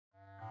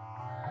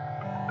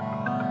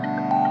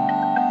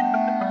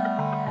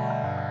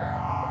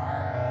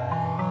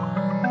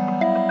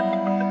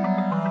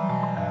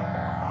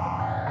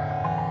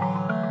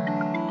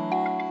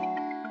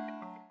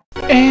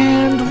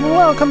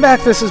Welcome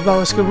back, this is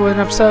Scuba with an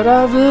episode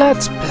of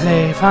Let's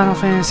Play Final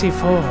Fantasy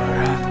IV.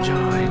 I'm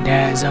joined,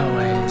 as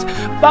always,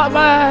 by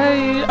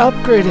my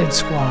upgraded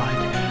squad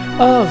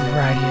of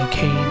Radia,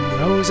 Kane,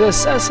 Rosa,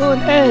 Cecil,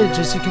 and Edge.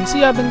 As you can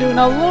see, I've been doing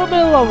a little bit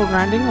of level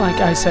grinding like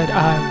I said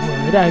I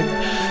would. I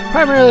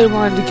primarily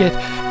wanted to get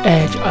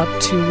Edge up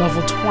to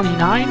level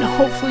 29.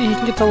 Hopefully he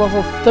can get to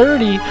level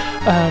 30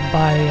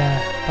 by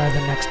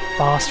the next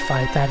boss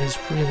fight. That is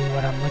really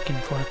what I'm looking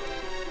for.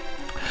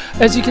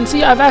 As you can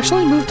see, I've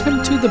actually moved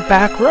him to the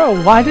back row.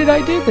 Why did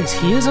I do this?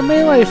 He is a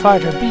melee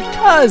fighter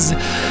because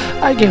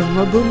I gave him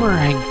a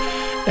boomerang.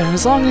 And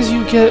as long as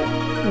you get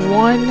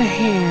one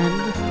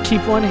hand,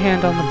 keep one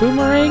hand on the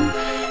boomerang,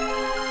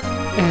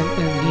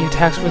 and he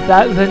attacks with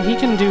that, then he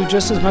can do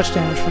just as much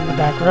damage from the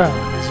back row.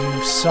 And as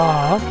you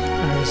saw,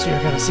 or as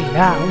you're going to see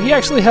now, he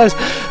actually has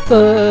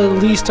the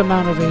least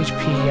amount of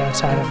HP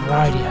outside of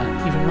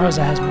Radia. Even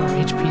Rosa has more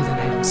HP than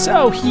him.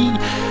 So he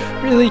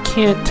really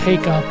can't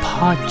take a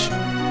punch.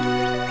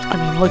 I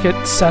mean, look at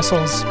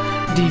Cecil's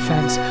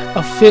defense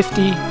of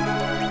 50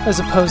 as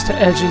opposed to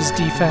Edge's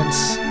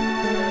defense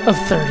of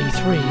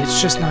 33. It's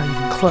just not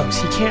even close.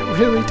 He can't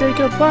really take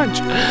a punch.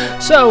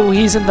 So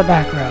he's in the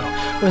back row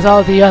with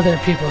all the other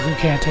people who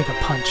can't take a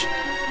punch.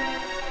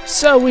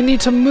 So we need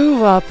to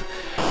move up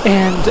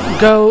and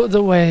go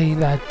the way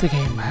that the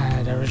game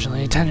had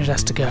originally intended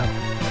us to go.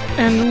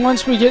 And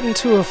once we get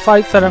into a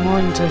fight that I'm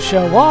going to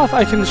show off,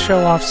 I can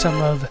show off some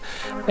of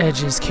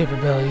Edge's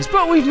capabilities.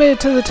 But we've made it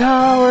to the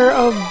Tower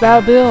of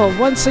Bab-il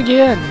once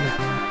again.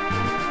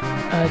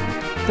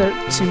 There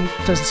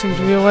doesn't seem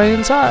to be a way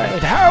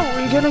inside. How are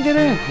we gonna get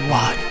in?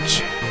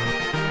 Watch.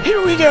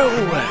 Here we go!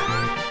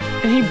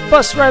 And he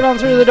busts right on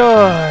through the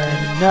door.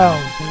 No,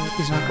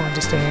 he's not going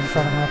to stay in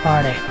front of our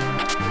party.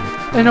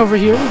 And over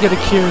here we get a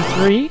Cure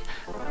 3.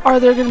 Are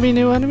there going to be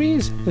new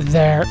enemies?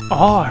 There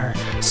are.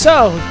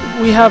 So,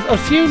 we have a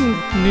few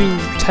new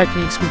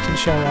techniques we can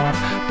show off,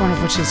 one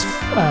of which is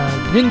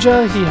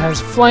Ninja. He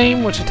has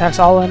Flame, which attacks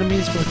all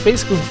enemies with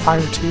basically Fire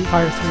 2,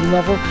 Fire 3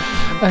 level.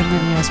 And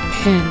then he has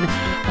Pin,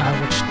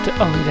 which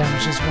only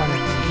damages one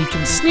enemy. He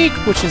can Sneak,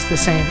 which is the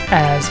same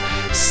as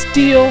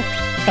Steal,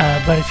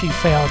 but if you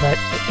fail that,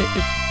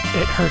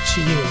 it hurts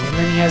you. And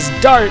then he has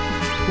Dart,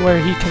 where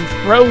he can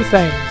throw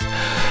things.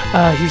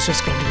 He's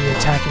just going to be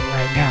attacking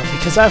right now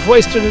because I've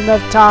wasted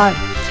enough time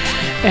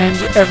and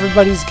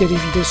everybody's getting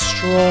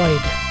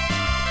destroyed.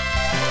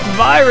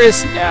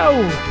 Virus,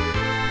 no!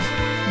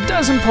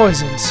 Doesn't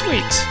poison,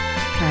 sweet.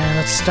 And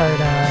let's start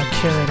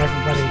curing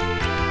everybody.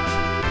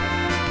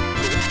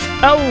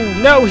 Oh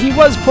no, he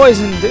was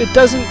poisoned. It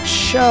doesn't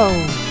show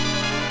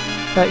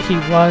that he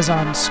was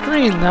on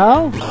screen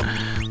though.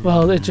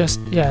 Well, it just,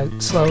 yeah,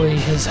 slowly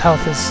his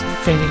health is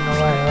fading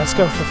away. Let's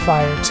go for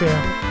Fire 2.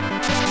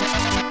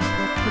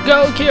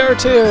 Go Cure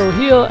 2!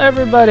 Heal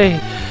everybody!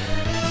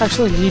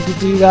 Actually need to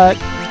do that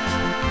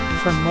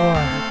for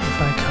more if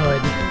I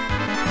could.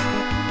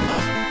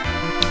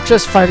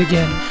 Just fight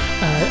again.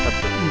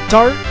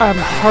 Dart I'm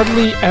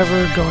hardly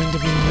ever going to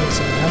be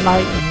using. I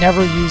might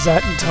never use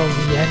that until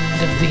the end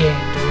of the game,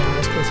 to be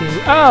honest with you.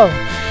 Oh!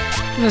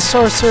 And the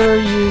Sorcerer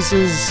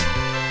uses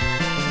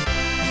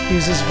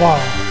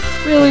Wall.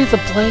 Really? The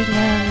Blade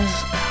Man is...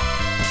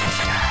 Oh,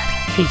 God,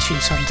 I hate you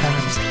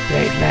sometimes,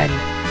 Blade Men.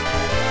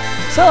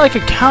 Is that like a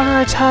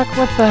counterattack?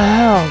 What the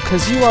hell?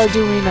 Because you are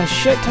doing a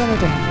shit ton of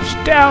damage.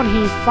 Down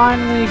he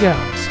finally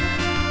goes.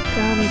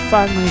 Down he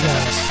finally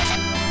goes.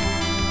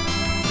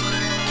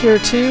 Cure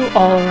 2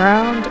 all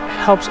around.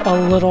 Helps a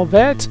little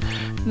bit.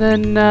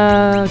 Then,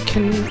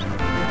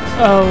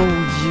 Oh,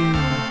 you...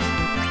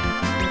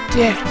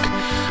 dick.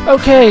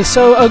 Okay,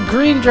 so a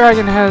green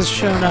dragon has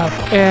shown up,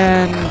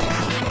 and...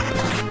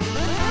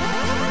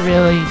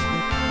 Really?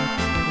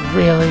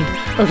 Really?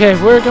 Okay,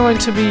 we're going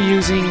to be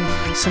using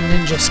some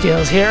ninja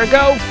skills here.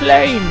 Go,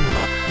 Flame!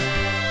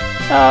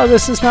 Oh,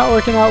 this is not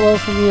working out well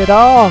for me at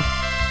all.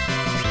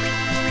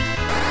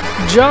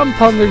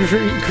 Jump on the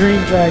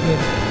green dragon.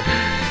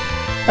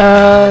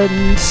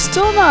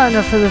 Still not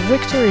enough for the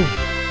victory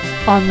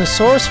on the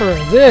Sorcerer.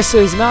 This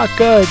is not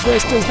good.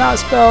 This does not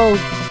spell,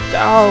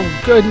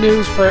 good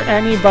news for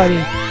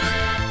anybody.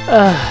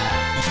 God.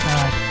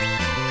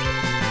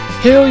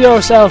 Heal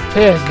yourself,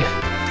 pig.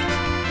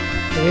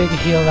 Pig,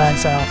 heal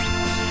thyself.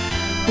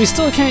 We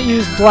still can't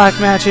use black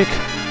magic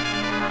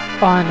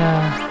on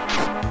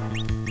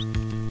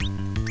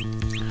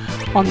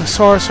the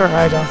Sorcerer,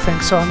 I don't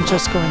think, so I'm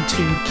just going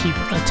to keep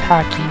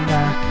attacking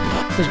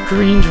the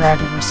Green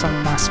Dragon with some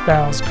of my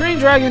spells. Green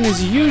Dragon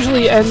is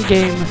usually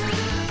endgame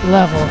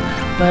level,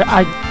 but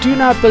I do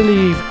not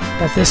believe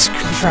that this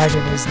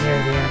Dragon is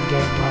near the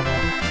endgame level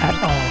at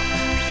all.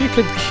 If you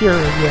could cure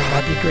again,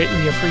 that'd be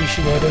greatly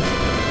appreciated.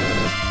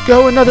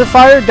 Go, another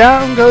fire,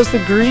 down goes the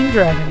Green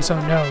Dragon, so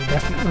no,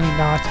 definitely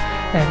not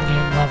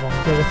endgame level.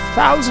 Get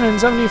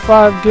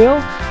 1,075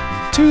 gil,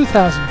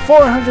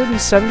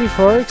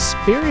 2,474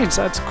 experience.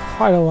 That's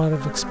quite a lot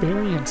of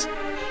experience.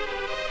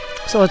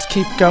 So let's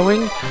keep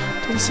going.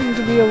 Doesn't seem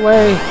to be a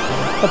way,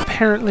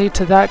 apparently,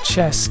 to that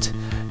chest.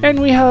 And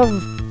we have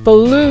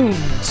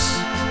balloons.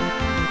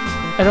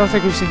 I don't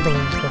think we've seen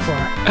balloons before.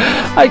 before.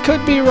 I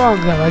could be wrong,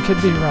 though. I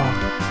could be wrong.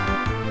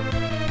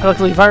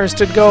 Luckily, virus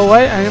did go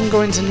away. I am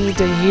going to need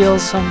to heal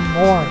some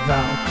more,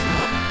 though.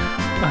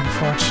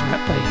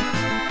 Unfortunately.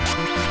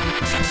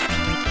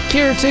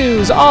 Cure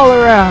 2s all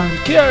around.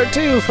 Cure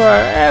 2 for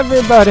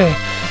everybody.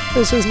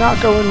 This is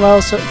not going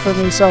well for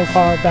me so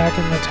far back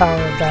in the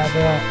Tower of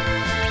Bab-il.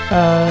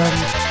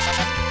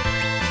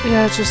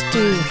 Yeah, just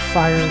do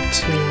fire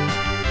 2.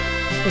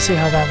 We'll see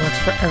how that works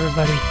for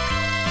everybody.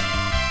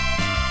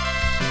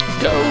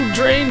 Go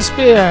Drain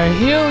Spear!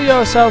 Heal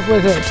yourself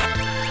with it!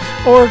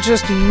 Or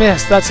just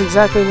miss. That's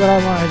exactly what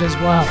I wanted as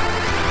well.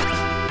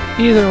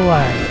 Either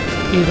way.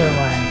 Either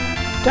way.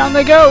 Down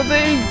they go!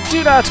 They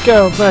do not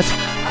go, but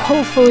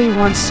hopefully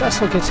once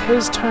Cecil gets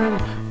his turn,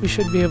 we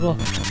should be able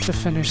to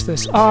finish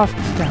this off.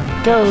 Down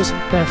it goes.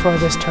 Therefore,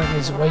 this turn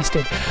is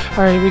wasted.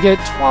 Alright, we get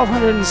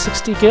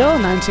 1,260 gil,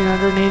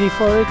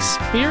 1,984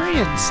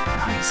 experience.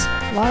 Nice.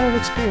 A lot of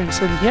experience.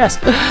 And yes,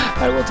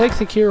 I will take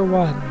the Cure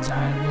 1s.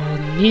 I will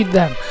need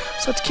them.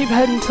 So let's keep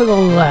heading to the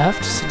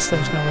left, since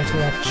there's no way to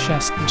that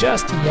chest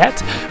just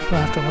yet. We'll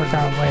have to work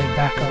our way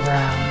back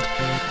around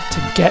to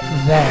get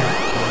there.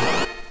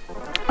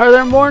 Are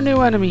there more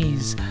new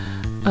enemies?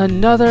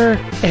 Another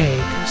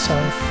egg. So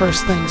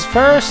first things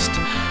first,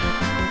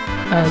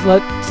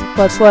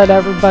 let's let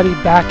everybody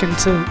back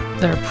into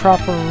their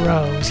proper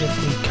rows if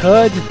we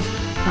could.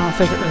 I don't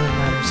think it really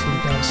matters who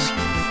goes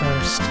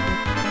first.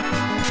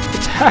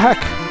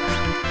 Attack!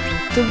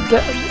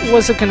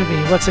 What's it gonna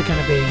be? What's it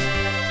gonna be?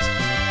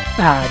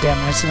 Ah, damn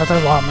it, it's another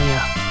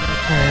Lamia.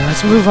 Alright,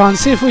 let's move on,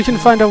 see if we can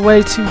find a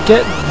way to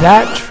get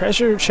that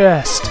treasure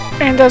chest.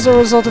 And as a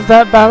result of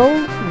that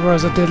battle,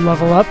 Rosa did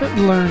level up. It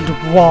learned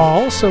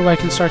Wall, so I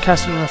can start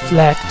casting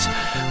Reflect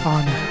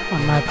on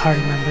my party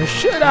members.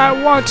 Should I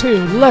want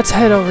to? Let's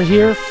head over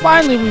here.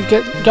 Finally, we've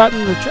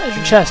gotten the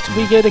treasure chest.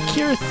 We get a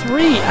Cure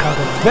 3 out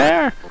of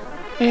there.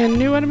 And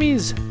new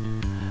enemies.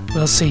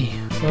 We'll see.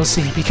 We'll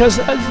see. Because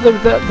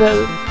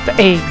the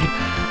egg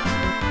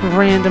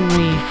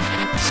randomly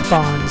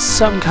spawns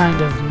some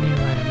kind of new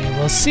enemy.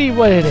 We'll see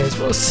what it is.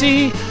 We'll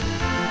see.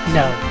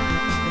 No.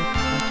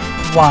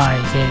 Why,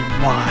 game?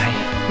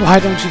 Why? Why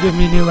don't you give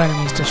me new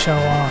enemies to show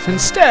off?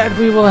 Instead,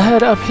 we will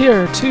head up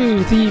here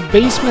to the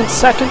basement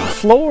 2nd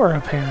floor,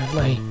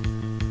 apparently.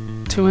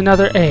 To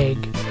another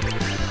egg.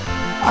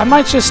 I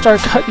might just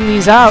start cutting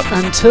these out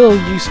until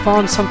you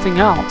spawn something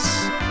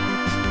else.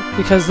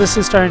 Because this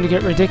is starting to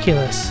get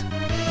ridiculous.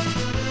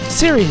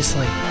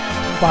 Seriously.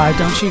 Why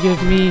don't you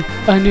give me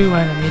a new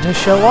enemy to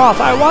show off?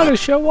 I want to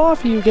show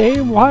off, you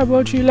game. Why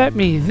won't you let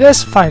me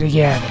this fight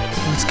again?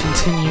 Let's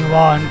continue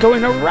on,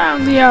 going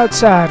around the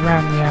outside,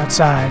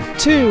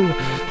 to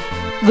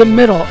the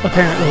middle,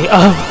 apparently,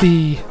 of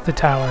the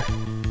tower.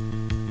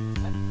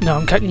 No,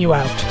 I'm cutting you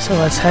out. So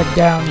let's head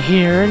down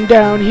here, and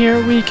down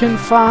here we can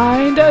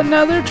find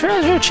another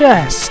treasure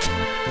chest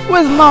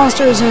with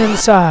monsters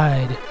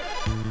inside.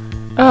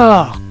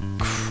 Oh,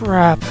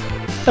 crap.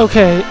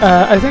 Okay,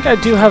 I think I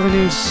do have a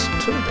new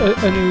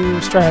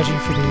strategy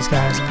for these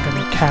guys. I'm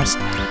going to cast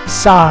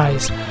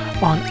Size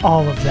on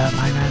all of them,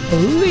 and I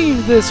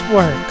believe this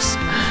works.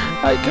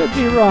 I could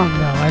be wrong,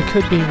 though. I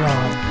could be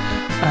wrong.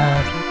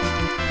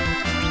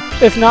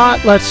 If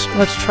not, let's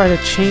try to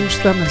change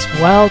them as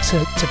well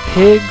to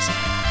pigs.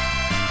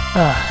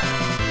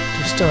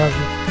 You still have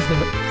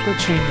the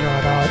change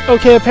rod on.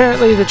 Okay,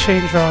 apparently the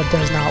change rod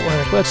does not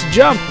work. Let's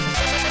jump.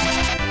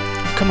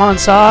 Come on,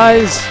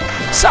 Size.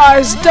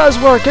 Size does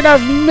work, and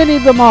I've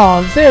minied them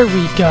all. There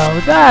we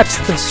go. That's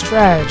the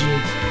strategy.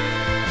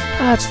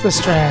 That's the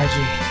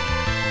strategy.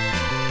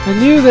 I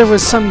knew there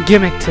was some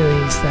gimmick to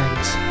these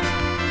things.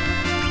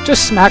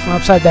 Just smack them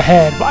upside the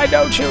head. Why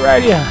don't you,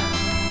 right here?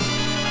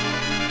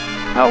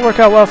 That'll work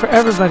out well for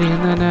everybody,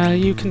 and then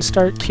you can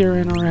start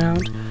curing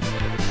around.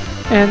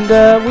 And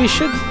we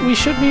should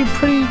be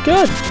pretty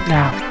good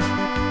now.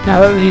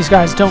 Now that these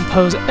guys don't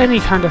pose any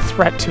kind of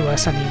threat to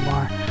us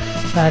anymore.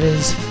 That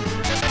is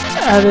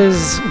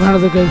one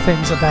of the good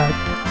things about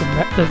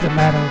the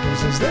Mad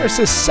Ogres, is they're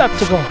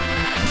susceptible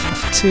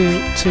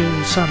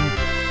to some,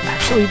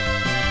 actually,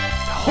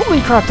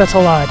 holy crap, that's a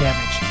lot of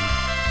damage.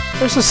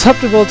 They're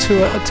susceptible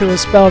to a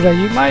spell that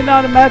you might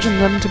not imagine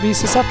them to be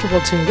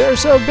susceptible to. They're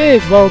so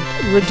big, well,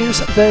 reduce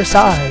their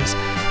size.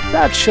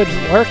 That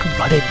shouldn't work,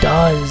 but it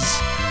does.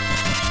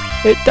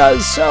 It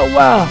does so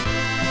well.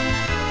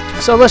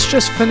 So let's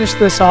just finish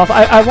this off.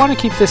 I want to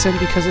keep this in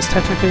because it's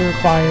technically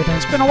required, and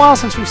it's been a while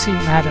since we've seen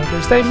Mad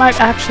Ogres. They might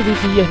actually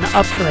be an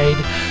upgrade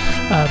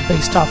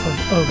based off of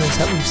Ogres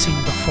that we've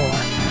seen before.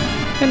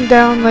 And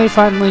down they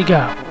finally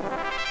go.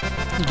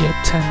 You get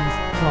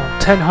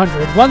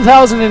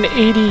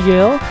 1,080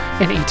 gil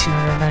and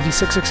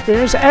 1,896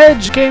 experience.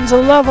 Edge gains a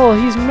level.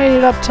 He's made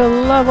it up to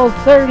level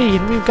 30,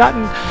 and we've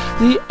gotten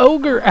the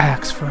Ogre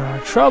Axe for our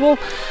trouble.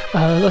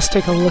 Let's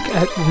take a look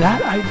at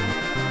that.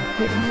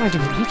 Wait, what am I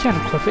doing? He can't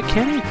equip it,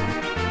 can he?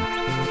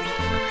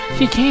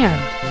 He can.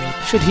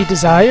 Should he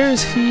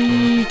desires,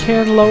 he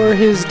can lower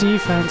his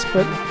defense,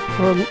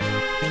 or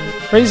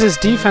raise his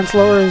defense,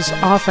 lower his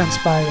offense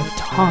by a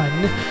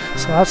ton,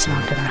 so that's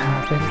not going to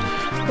happen.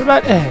 What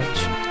about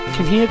Edge?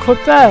 Can he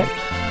equip that?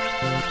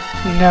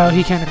 No,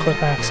 he can't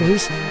equip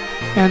axes.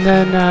 And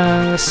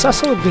then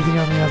Cecil would be the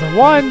only other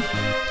one.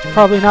 It's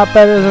probably not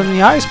better than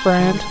the Ice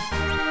Brand.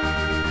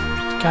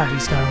 God,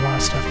 he's got a lot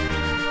of stuff.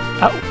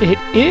 Oh, it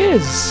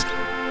is!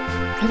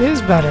 It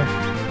is better.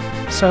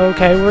 So,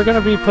 okay, we're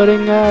going to be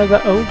putting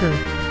the Ogre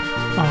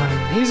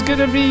on. He's going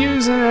to be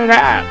using an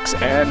axe,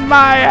 and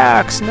my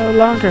axe no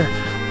longer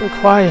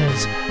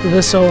requires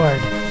the sword.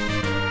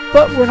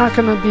 But we're not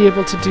going to be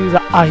able to do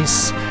the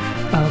ice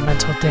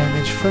elemental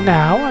damage for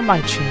now. I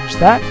might change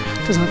that.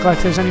 Doesn't look like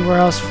there's anywhere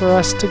else for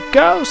us to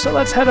go, so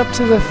let's head up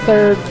to the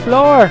 3rd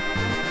floor.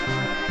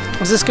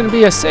 Is this going to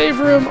be a save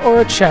room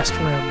or a chest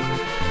room?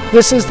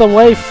 This is the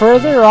way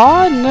further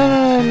on? No,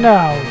 no, no,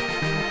 no.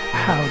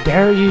 How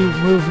dare you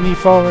move me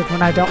forward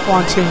when I don't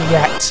want to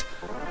yet?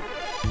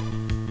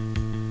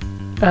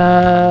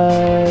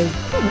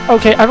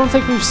 Okay, I don't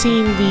think we've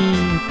seen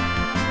the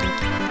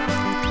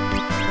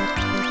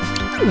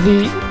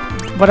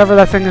whatever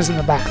that thing is in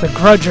the back, the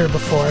Grudger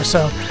before,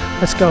 so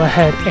let's go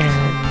ahead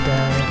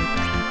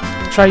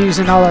and try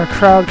using all our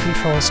crowd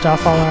control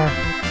stuff,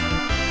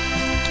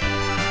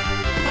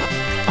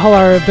 all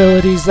our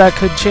abilities that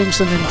could change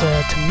them into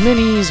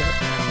minis or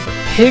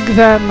pig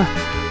them,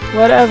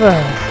 whatever.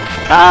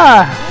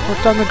 Ah!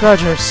 Worked on the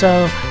Grudger,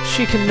 so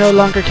she can no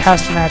longer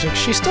cast magic.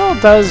 She still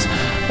does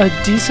a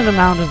decent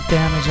amount of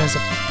damage as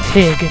a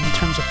pig in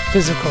terms of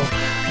physical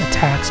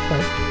attacks,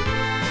 but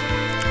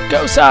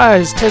go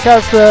size! Take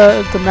out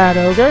the Mad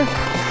Ogre.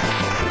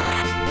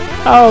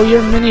 Oh,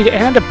 you're minied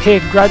and a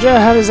pig, Grudger.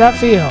 How does that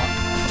feel?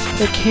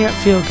 It can't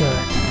feel good.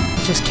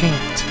 It just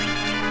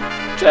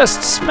can't.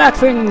 Just smack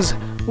things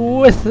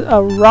with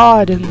a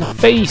rod in the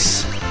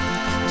face.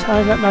 That's how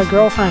I met my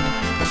girlfriend.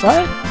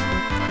 What?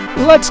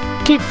 Let's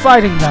keep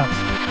fighting, though.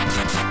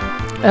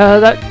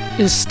 That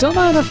is still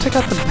not enough to take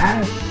out the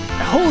Mad...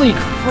 Holy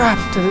crap,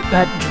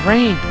 that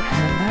drain,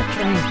 man. That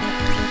drain.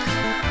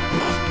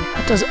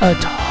 That does a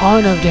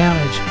ton of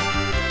damage.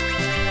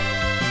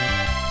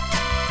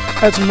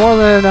 That's more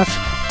than enough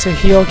to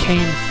heal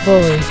Kane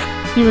fully,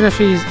 even if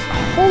he's...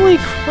 Holy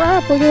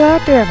crap, look at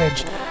that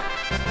damage.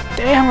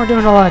 Damn, we're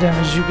doing a lot of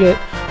damage. You get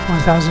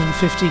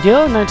 1,050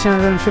 gil,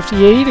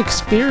 1,958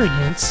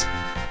 experience.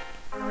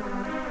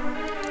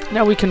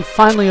 Now we can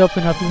finally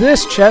open up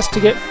this chest to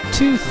get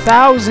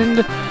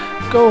 2,000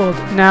 gold.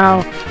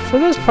 Now, for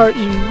this part,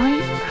 you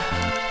might...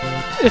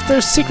 If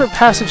there's secret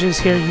passages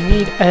here, you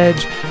need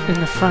Edge in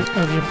the front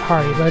of your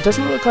party, but it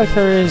doesn't look like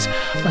there is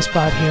a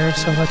spot here,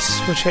 so let's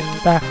switch it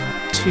back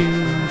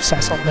to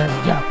Cecil. There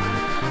we go.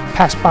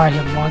 Pass by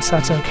him once,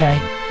 that's okay.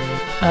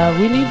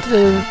 We need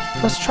to...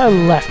 Let's try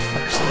left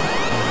first.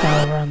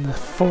 Now we're on the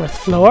 4th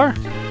floor.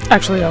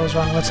 Actually, I was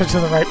wrong. Let's head to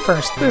the right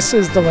first. This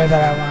is the way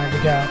that I wanted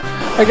to go.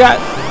 I got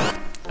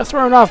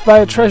thrown off by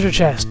a treasure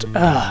chest.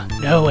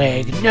 No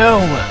egg, no!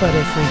 But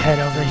if we head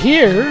over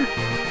here,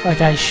 like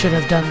I should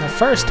have done the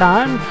first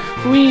time,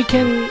 we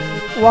can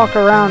walk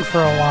around for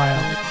a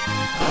while.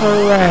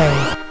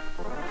 Hooray!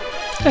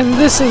 And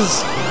this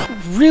is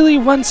really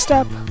one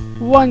step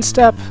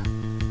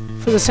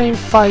for the same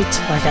fight.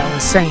 Like I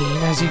was saying,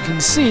 as you can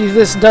see,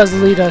 this does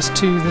lead us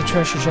to the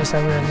treasure chest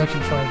that we were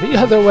looking for. The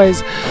other way's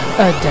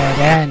a dead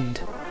end.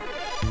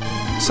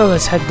 So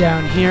let's head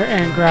down here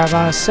and grab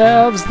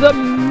ourselves the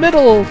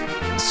middle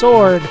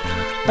sword.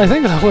 I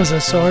think that was a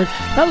sword.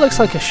 That looks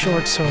like a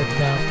short sword,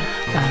 though.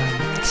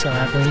 So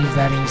I believe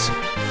that is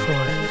for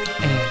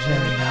edge.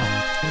 There we go.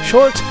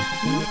 Short,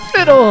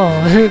 middle.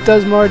 It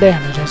does more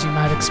damage, as you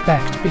might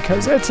expect,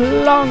 because it's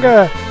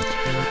longer.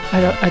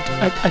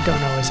 I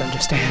don't always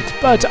understand,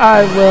 but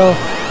I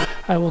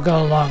will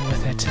go along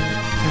with it.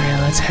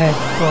 Alright, let's head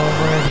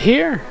forward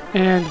here,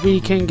 and we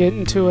can get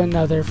into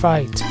another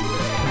fight.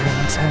 Alright,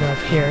 let's head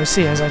up here.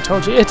 See, as I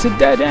told you, it's a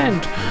dead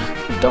end.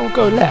 Don't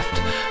go left.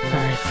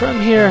 Alright, from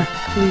here,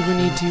 I believe we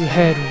need to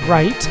head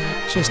right,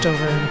 just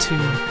over into...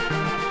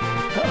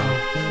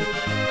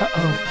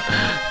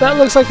 Uh-oh. That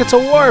looks like it's a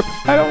warp.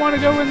 I don't want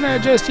to go in there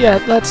just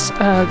yet. Let's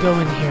go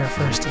in here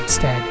first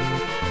instead.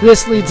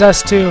 This leads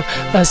us to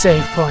a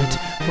save point,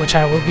 which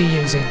I will be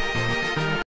using.